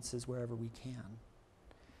audiences wherever we can,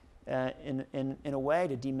 in a way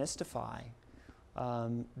to demystify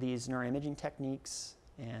these neuroimaging techniques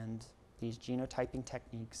and these genotyping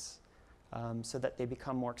techniques so that they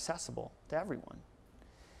become more accessible to everyone.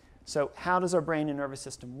 So how does our brain and nervous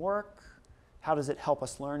system work? How does it help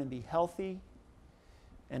us learn and be healthy?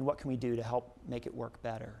 And what can we do to help make it work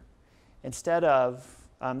better? Instead of,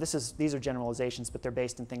 these are generalizations, but they're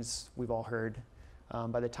based in things we've all heard.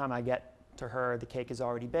 By the time I get to her, the cake is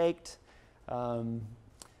already baked,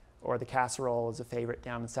 or the casserole is a favorite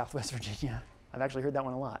down in Southwest Virginia. I've actually heard that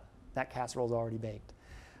one a lot. That casserole is already baked.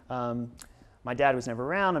 My dad was never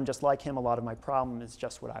around. I'm just like him. A lot of my problem is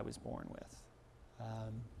just what I was born with.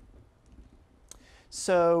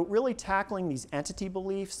 So really tackling these entity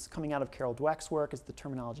beliefs coming out of Carol Dweck's work is the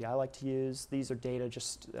terminology I like to use. These are data,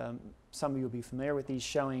 just some of you will be familiar with these,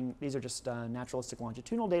 showing, these are just naturalistic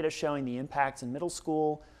longitudinal data showing the impacts in middle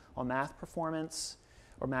school on math performance,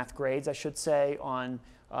 or math grades, I should say, on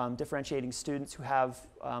differentiating students who have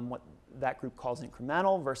what that group calls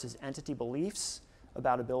incremental versus entity beliefs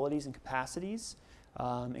about abilities and capacities.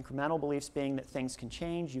 Incremental beliefs being that things can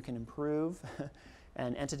change, you can improve,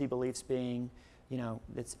 and entity beliefs being, you know,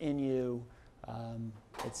 it's in you,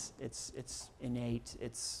 it's innate,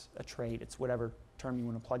 it's a trait, it's whatever term you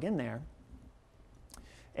want to plug in there.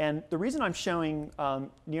 And the reason I'm showing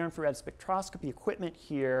near-infrared spectroscopy equipment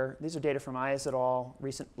here, these are data from Ayas et al.,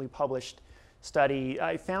 recently published study.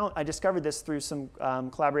 I discovered this through some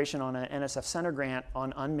collaboration on an NSF Center grant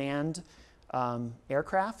on unmanned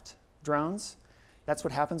aircraft, drones. That's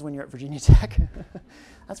what happens when you're at Virginia Tech.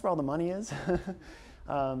 That's where all the money is.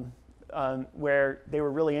 Where they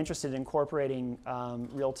were really interested in incorporating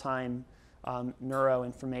real-time neuro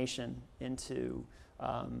information into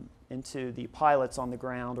the pilots on the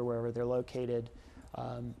ground or wherever they're located.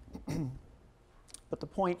 But the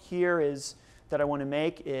point here is that I want to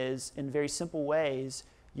make is, in very simple ways,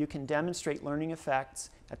 you can demonstrate learning effects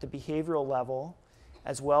at the behavioral level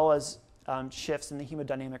as well as shifts in the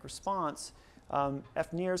hemodynamic response.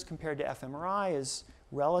 FNIRS compared to fMRI is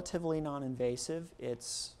relatively non-invasive.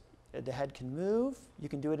 The head can move. You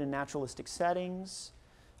can do it in naturalistic settings.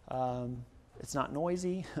 It's not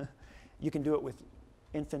noisy. You can do it with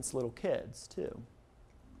infants, little kids, too.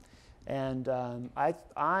 And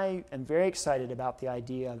I am very excited about the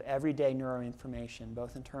idea of everyday neuroinformation,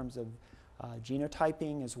 both in terms of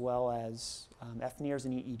genotyping as well as FNIRS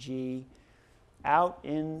and EEG, out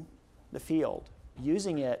in the field,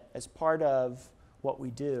 using it as part of what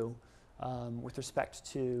we do with respect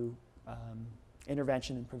to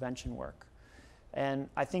intervention and prevention work. And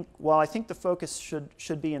I think, while I think the focus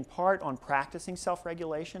should be in part on practicing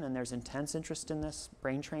self-regulation, and there's intense interest in this,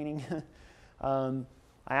 brain training,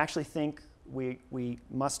 I actually think we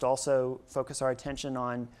must also focus our attention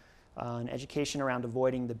on education around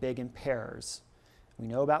avoiding the big impairers. We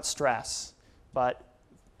know about stress, but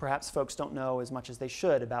perhaps folks don't know as much as they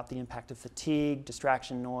should about the impact of fatigue,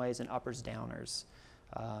 distraction, noise, and uppers, downers.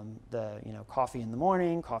 Coffee in the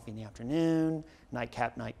morning, coffee in the afternoon,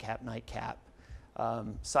 nightcap, nightcap, nightcap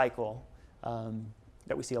cycle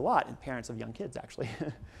that we see a lot in parents of young kids, actually.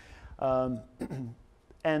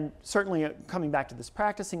 and certainly coming back to this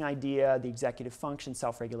practicing idea, the executive function,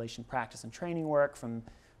 self-regulation, practice, and training work from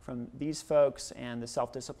these folks, and the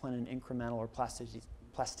self-discipline and incremental or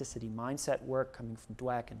plasticity mindset work coming from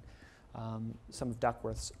Dweck and some of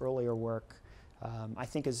Duckworth's earlier work, I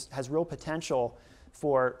think has real potential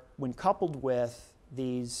for, when coupled with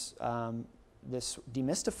these, this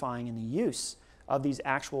demystifying and the use of these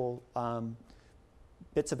actual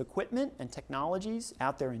bits of equipment and technologies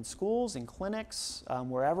out there in schools, in clinics,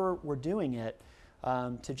 wherever we're doing it,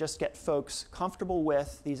 to just get folks comfortable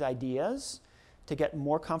with these ideas, to get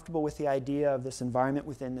more comfortable with the idea of this environment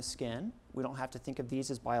within the skin. We don't have to think of these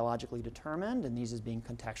as biologically determined and these as being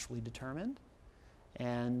contextually determined.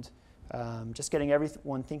 And just getting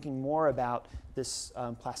everyone thinking more about this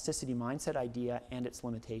plasticity mindset idea and its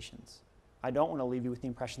limitations. I don't want to leave you with the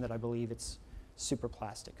impression that I believe it's super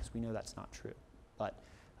plastic, because we know that's not true. But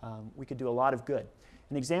we could do a lot of good.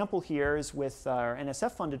 An example here is with our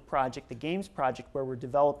NSF-funded project, the Games Project, where we're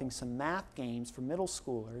developing some math games for middle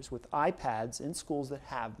schoolers with iPads in schools that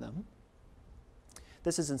have them.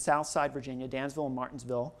 This is in Southside, Virginia, Dansville and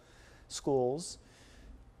Martinsville schools,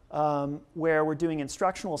 where we're doing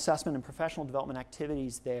instructional assessment and professional development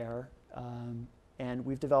activities there. And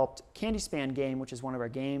we've developed Candy Span Game, which is one of our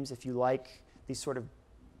games. If you like these sort of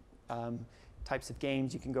types of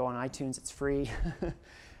games, you can go on iTunes. It's free.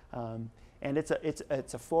 And it's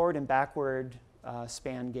a forward and backward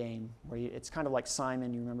span game, where it's kind of like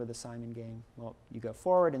Simon. You remember the Simon game? Well, you go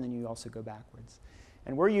forward and then you also go backwards.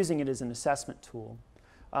 And we're using it as an assessment tool.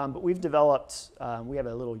 But we've developed, we have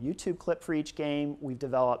a little YouTube clip for each game. We've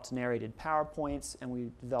developed narrated PowerPoints, and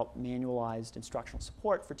we've developed manualized instructional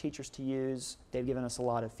support for teachers to use. They've given us a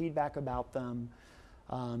lot of feedback about them.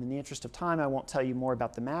 In the interest of time, I won't tell you more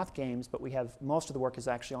about the math games, but we have, most of the work is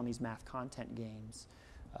actually on these math content games.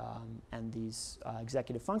 And these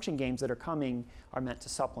executive function games that are coming are meant to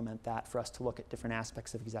supplement that, for us to look at different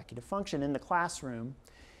aspects of executive function in the classroom.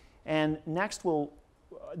 And next,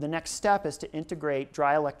 the next step is to integrate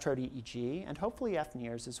dry electrode EEG, and hopefully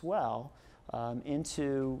FNIRS as well,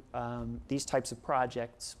 into these types of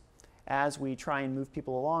projects as we try and move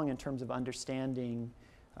people along in terms of understanding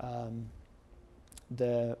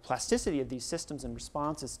the plasticity of these systems and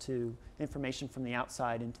responses to information from the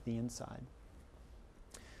outside into the inside.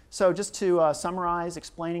 So just to summarize,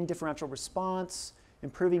 explaining differential response,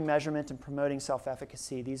 improving measurement, and promoting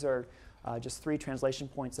self-efficacy. These are just 3 translation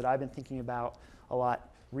points that I've been thinking about a lot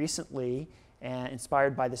recently, and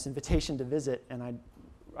inspired by this invitation to visit, and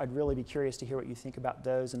I'd really be curious to hear what you think about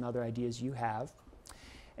those and other ideas you have.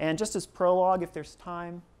 And just as prologue, if there's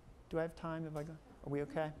time, do I have time? Are we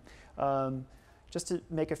okay? Just to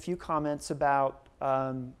make a few comments about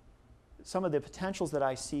some of the potentials that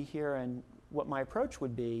I see here and what my approach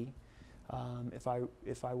would be if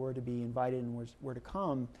I were to be invited and were to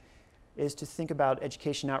come, is to think about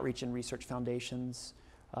education outreach and research foundations.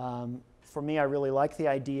 For me, I really like the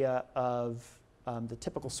idea of the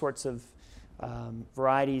typical sorts of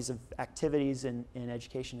varieties of activities in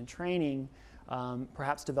education and training,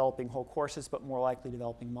 perhaps developing whole courses, but more likely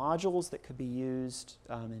developing modules that could be used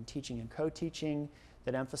in teaching and co-teaching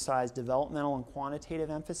that emphasize developmental and quantitative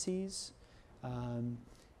emphases,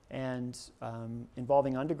 and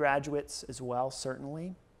involving undergraduates as well,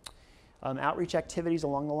 certainly. Outreach activities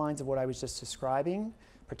along the lines of what I was just describing,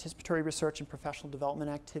 participatory research and professional development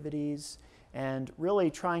activities, and really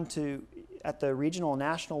trying to, at the regional and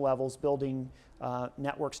national levels, building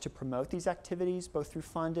networks to promote these activities, both through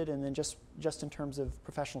funded and then just in terms of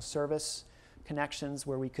professional service connections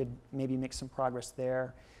where we could maybe make some progress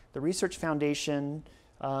there. The research foundation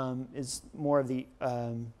is more of the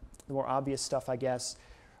more obvious stuff, I guess.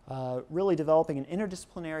 Really developing an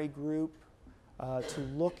interdisciplinary group to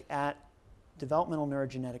look at developmental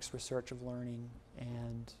neurogenetics research of learning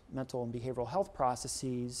and mental and behavioral health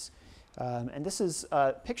processes. And this is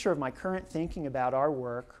a picture of my current thinking about our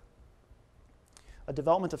work. A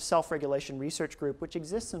development of self-regulation research group, which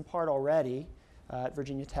exists in part already at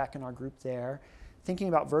Virginia Tech and our group there, thinking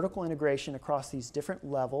about vertical integration across these different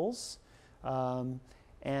levels.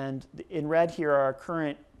 And in red here are our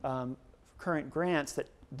current grants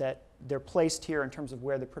that they're placed here in terms of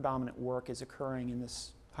where the predominant work is occurring in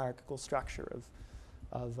this hierarchical structure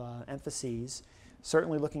of emphases.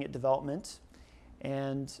 Certainly looking at development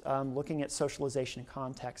and looking at socialization and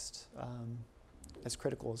context as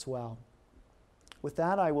critical as well. With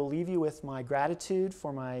that, I will leave you with my gratitude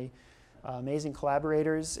for my amazing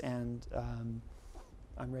collaborators, and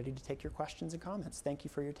I'm ready to take your questions and comments. Thank you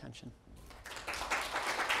for your attention.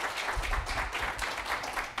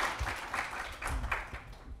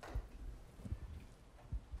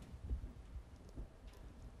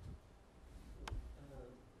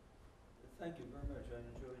 Thank you very much. I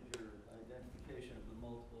enjoyed your identification of the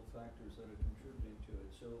multiple factors that are contributing to it.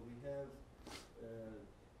 So we have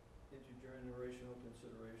intergenerational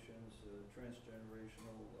considerations,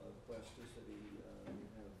 transgenerational plasticity. We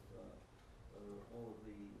have all of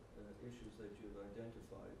the issues that you've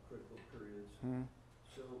identified, critical periods. Mm-hmm.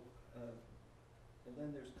 So, and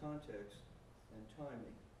then there's context and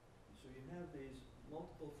timing. So you have these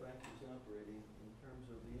multiple factors operating in terms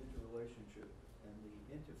of the interrelationship and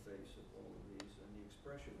the interface of all of these and the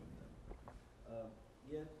expression of them.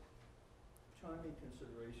 Yet, timing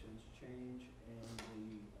considerations change and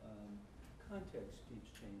the context keeps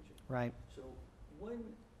changing. Right. So when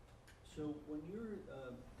you're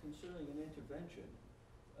considering an intervention,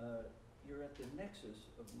 you're at the nexus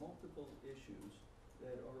of multiple issues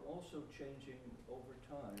that are also changing over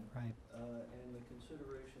time, Right. and the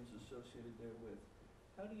considerations associated therewith.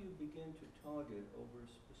 How do you begin to target over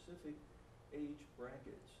specific age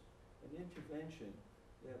brackets an intervention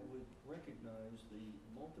that would recognize the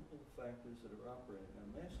multiple factors that are operating?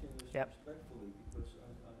 I'm asking this respectfully because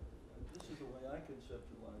this is the way I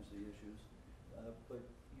conceptualize the issues, but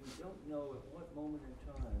you don't know at what moment in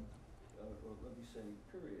time, or let me say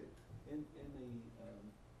period, in the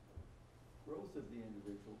growth of the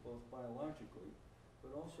individual, both biologically,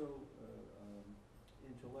 but also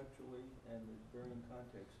intellectually and the varying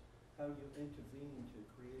contexts, how you intervene to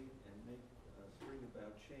create and bring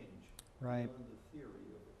about change Right. beyond the theory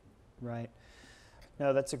of it. Right.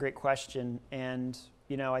 No, that's a great question. And,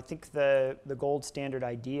 you know, I think the gold standard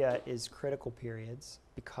idea is critical periods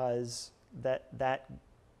because that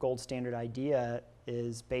gold standard idea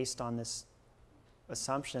is based on this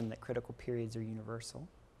assumption that critical periods are universal.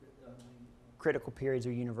 Critical periods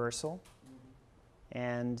are universal.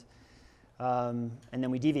 Mm-hmm. And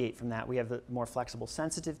then we deviate from that. We have the more flexible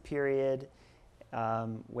sensitive period,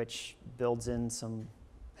 which builds in some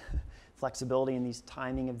flexibility in these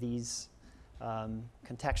timing of these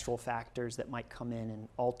contextual factors that might come in and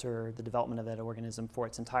alter the development of that organism for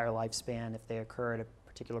its entire lifespan if they occur at a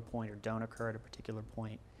particular point or don't occur at a particular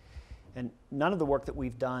point. And none of the work that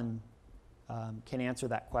we've done can answer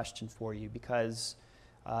that question for you because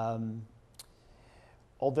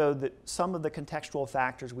although some of the contextual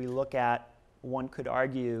factors we look at, one could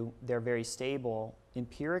argue they're very stable,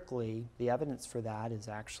 empirically the evidence for that is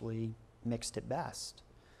actually mixed at best.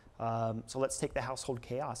 So let's take the household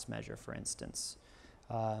chaos measure, for instance.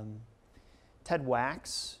 Ted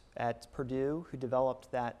Wax at Purdue, who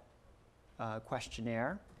developed that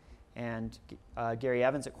questionnaire, and Gary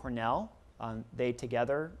Evans at Cornell, they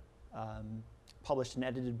together published an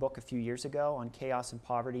edited book a few years ago on chaos and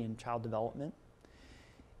poverty in child development.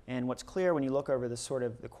 And what's clear when you look over the sort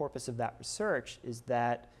of the corpus of that research is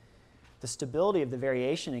that the stability of the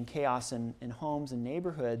variation in chaos in homes and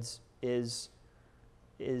neighborhoods is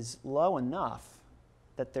low enough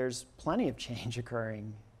that there's plenty of change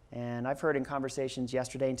occurring. And I've heard in conversations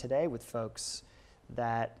yesterday and today with folks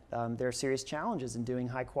that there are serious challenges in doing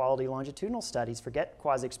high-quality longitudinal studies. Forget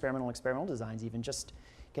quasi-experimental, experimental designs, even just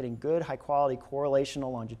getting good, high-quality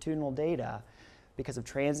correlational longitudinal data because of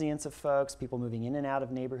transience of folks, people moving in and out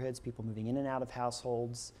of neighborhoods, people moving in and out of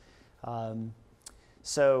households.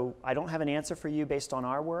 So I don't have an answer for you based on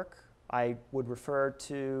our work. I would refer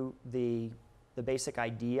to the basic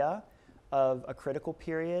idea of a critical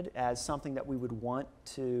period as something that we would want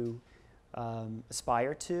to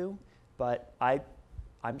aspire to, but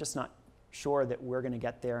I'm just not sure that we're going to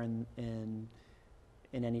get there in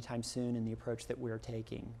any time soon in the approach that we're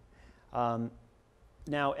taking.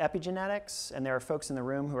 Now, epigenetics, and there are folks in the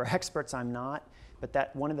room who are experts, I'm not, but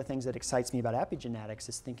one of the things that excites me about epigenetics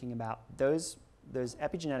is thinking about those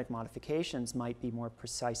epigenetic modifications might be more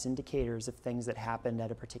precise indicators of things that happened at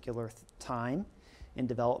a particular time in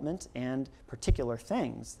development and particular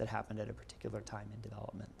things that happened at a particular time in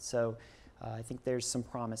development. So I think there's some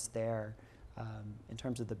promise there in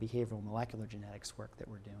terms of the behavioral molecular genetics work that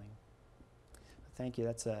we're doing. Thank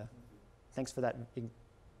you. Thanks for that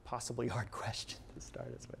possibly hard question to start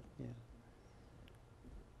us with. Yeah.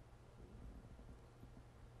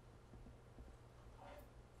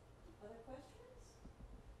 Other questions?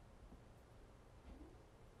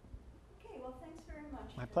 Okay, well, thanks very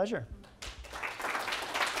much. My pleasure.